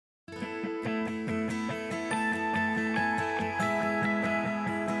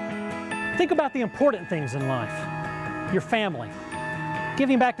Think about the important things in life. Your family,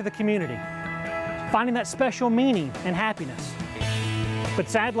 giving back to the community, finding that special meaning and happiness. But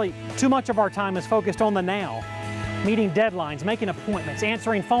sadly, too much of our time is focused on the now, meeting deadlines, making appointments,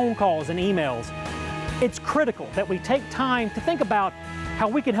 answering phone calls and emails. It's critical that we take time to think about how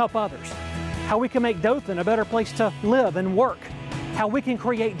we can help others, how we can make Dothan a better place to live and work, how we can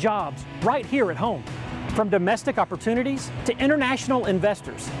create jobs right here at home. From domestic opportunities to international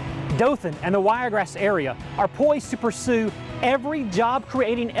investors, Dothan and the Wiregrass area are poised to pursue every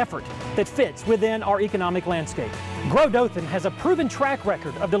job-creating effort that fits within our economic landscape. Grow Dothan has a proven track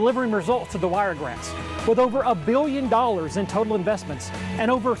record of delivering results to the Wiregrass, with over $1 billion in total investments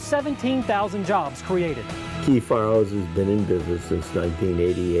and over 17,000 jobs created. Key Firehouse has been in business since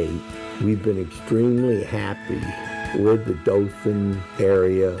 1988. We've been extremely happy with the Dothan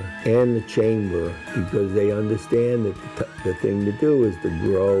area and the Chamber because they understand that the thing to do is to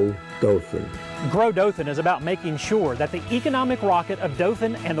grow Dothan. Grow Dothan is about making sure that the economic rocket of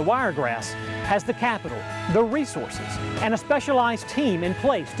Dothan and the Wiregrass has the capital, the resources, and a specialized team in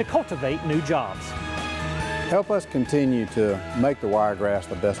place to cultivate new jobs. Help us continue to make the Wiregrass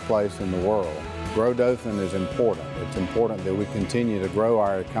the best place in the world. Grow Dothan is important. It's important that we continue to grow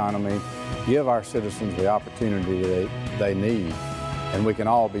our economy, give our citizens the opportunity they need, and we can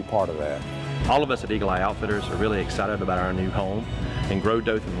all be part of that. All of us at Eagle Eye Outfitters are really excited about our new home, and Grow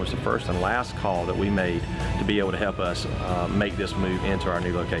Dothan was the first and last call that we made to be able to help us make this move into our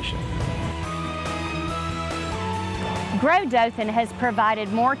new location. Grow Dothan has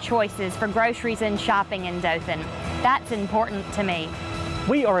provided more choices for groceries and shopping in Dothan. That's important to me.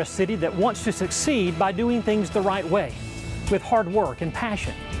 We are a city that wants to succeed by doing things the right way, with hard work and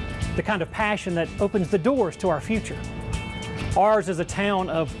passion, the kind of passion that opens the doors to our future. Ours is a town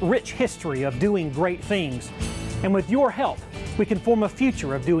of rich history of doing great things, and with your help, we can form a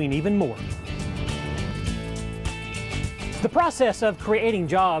future of doing even more. The process of creating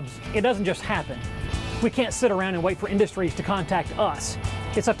jobs, it doesn't just happen. We can't sit around and wait for industries to contact us.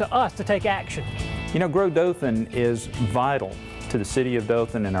 It's up to us to take action. You know, Grow Dothan is vital to the city of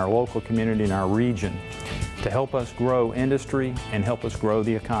Dothan and our local community and our region to help us grow industry and help us grow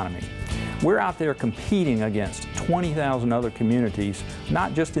the economy. We're out there competing against 20,000 other communities,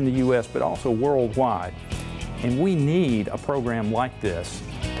 not just in the U.S., but also worldwide. And we need a program like this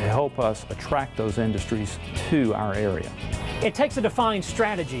to help us attract those industries to our area. It takes a defined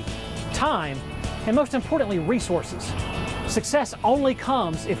strategy, time, and most importantly, resources. Success only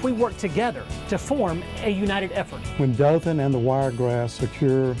comes if we work together to form a united effort. When Dothan and the Wiregrass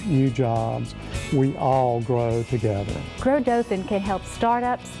secure new jobs, we all grow together. Grow Dothan can help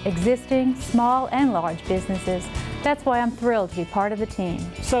startups, existing, small and large businesses. That's why I'm thrilled to be part of the team.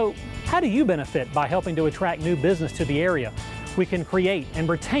 So, how do you benefit by helping to attract new business to the area? We can create and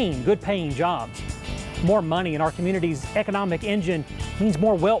retain good-paying jobs. More money in our community's economic engine means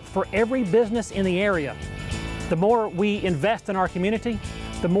more wealth for every business in the area. The more we invest in our community,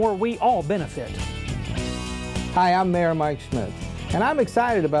 the more we all benefit. Hi, I'm Mayor Mike Schmitz, and I'm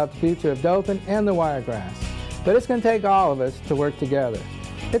excited about the future of Dothan and the Wiregrass. But it's going to take all of us to work together.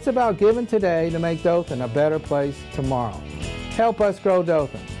 It's about giving today to make Dothan a better place tomorrow. Help us grow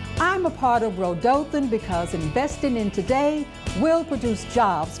Dothan. I'm a part of Grow Dothan because investing in today will produce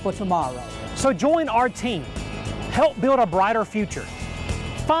jobs for tomorrow. So join our team. Help build a brighter future.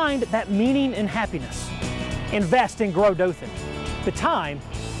 Find that meaning and happiness. Invest in Grow Dothan. The time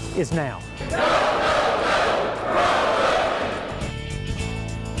is now.